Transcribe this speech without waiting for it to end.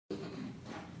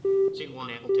Scene one,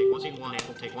 Apple, take one. Scene one,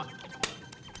 Apple, take one.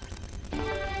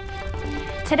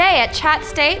 Today at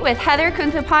ChattState with Heather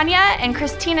Kounthapanya and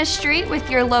Christina Street with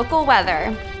your local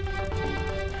weather.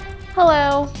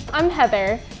 Hello, I'm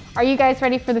Heather. Are you guys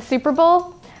ready for the Super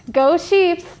Bowl? Go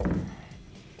Chiefs!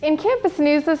 In campus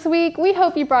news this week, we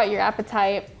hope you brought your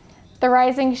appetite. The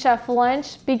Rising Chef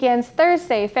Lunch begins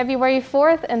Thursday, February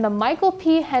 4th in the Michael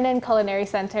P. Hennon Culinary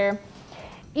Center.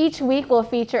 Each week will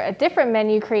feature a different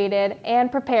menu created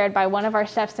and prepared by one of our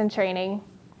chefs in training.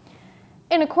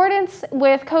 In accordance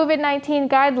with COVID-19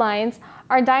 guidelines,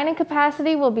 our dining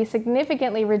capacity will be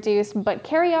significantly reduced, but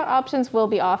carry-out options will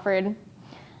be offered.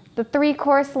 The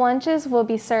 3-course lunches will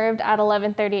be served at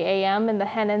 11:30 a.m. in the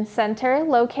Hennon Center,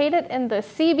 located in the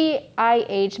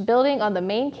CBIH building on the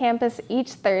main campus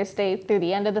each Thursday through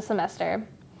the end of the semester.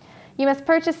 You must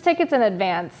purchase tickets in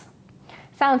advance.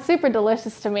 Sounds super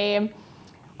delicious to me.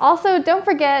 Also, don't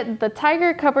forget the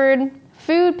Tiger Cupboard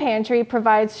Food Pantry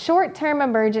provides short-term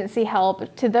emergency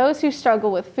help to those who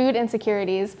struggle with food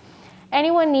insecurities.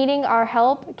 Anyone needing our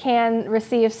help can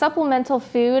receive supplemental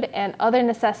food and other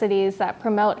necessities that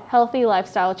promote healthy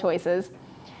lifestyle choices.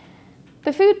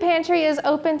 The food pantry is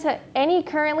open to any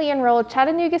currently enrolled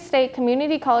Chattanooga State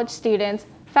Community College students,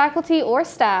 faculty, or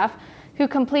staff who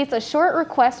completes a short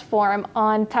request form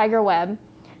on Tiger Web.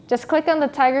 Just click on the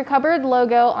Tiger Cupboard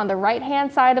logo on the right-hand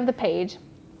side of the page.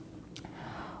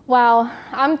 Wow,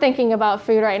 I'm thinking about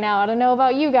food right now. I don't know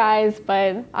about you guys,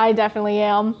 but I definitely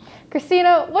am.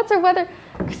 Christina, what's our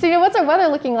weather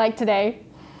looking like today?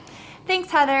 Thanks,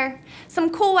 Heather. Some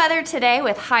cool weather today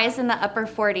with highs in the upper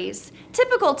 40s.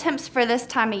 Typical temps for this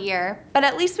time of year, but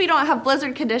at least we don't have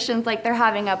blizzard conditions like they're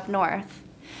having up north.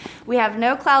 We have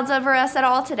no clouds over us at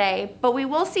all today, but we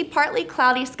will see partly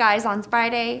cloudy skies on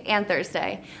Friday and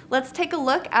Thursday. Let's take a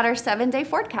look at our 7-day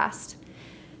forecast.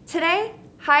 Today,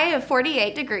 high of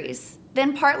 48 degrees,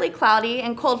 then partly cloudy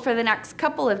and cold for the next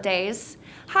couple of days.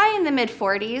 High in the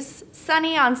mid-40s,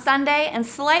 sunny on Sunday and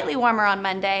slightly warmer on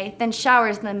Monday, then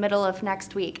showers in the middle of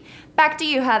next week. Back to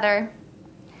you, Heather.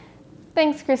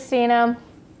 Thanks, Christina.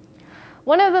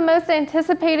 One of the most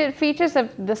anticipated features of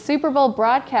the Super Bowl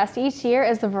broadcast each year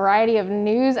is the variety of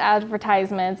news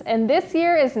advertisements, and this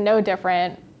year is no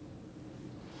different.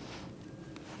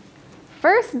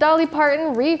 First, Dolly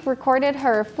Parton re-recorded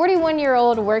her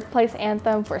 41-year-old workplace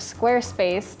anthem for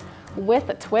Squarespace with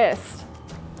a twist.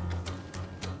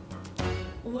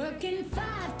 Working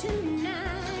 5 to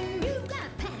 9, you've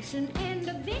got passion and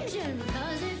a vision,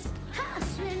 'cause it's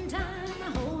hustling time,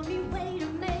 a whole new way to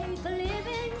make a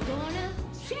living. Gonna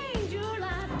change your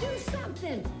life, do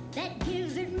something that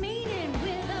gives it meaning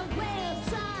with a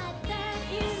website that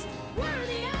is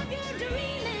worthy of your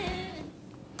dreaming.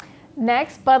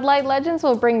 Next, Bud Light Legends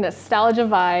will bring nostalgia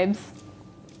vibes.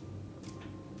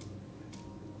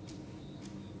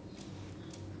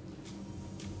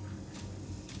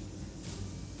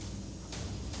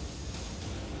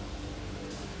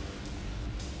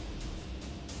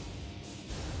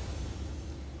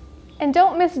 And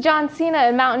don't miss John Cena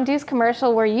and Mountain Dew's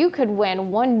commercial where you could win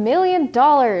 $1 million.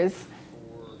 4,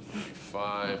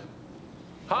 5.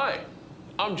 Hi,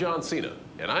 I'm John Cena,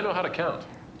 and I know how to count.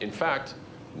 In fact,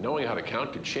 knowing how to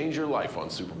count could change your life on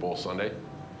Super Bowl Sunday.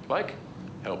 Like,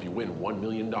 help you win $1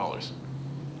 million.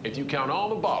 If you count all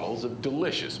the bottles of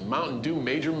delicious Mountain Dew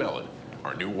Major Melon,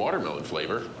 our new watermelon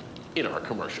flavor, in our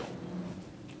commercial.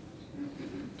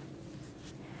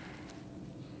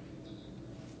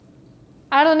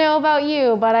 I don't know about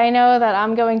you, but I know that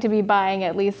I'm going to be buying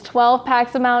at least 12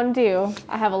 packs of Mountain Dew.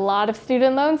 I have a lot of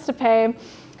student loans to pay.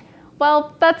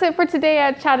 Well, that's it for today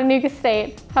at Chattanooga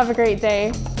State. Have a great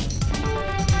day.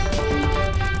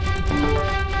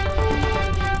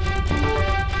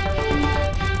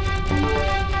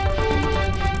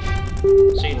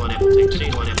 Scene one, Apple, take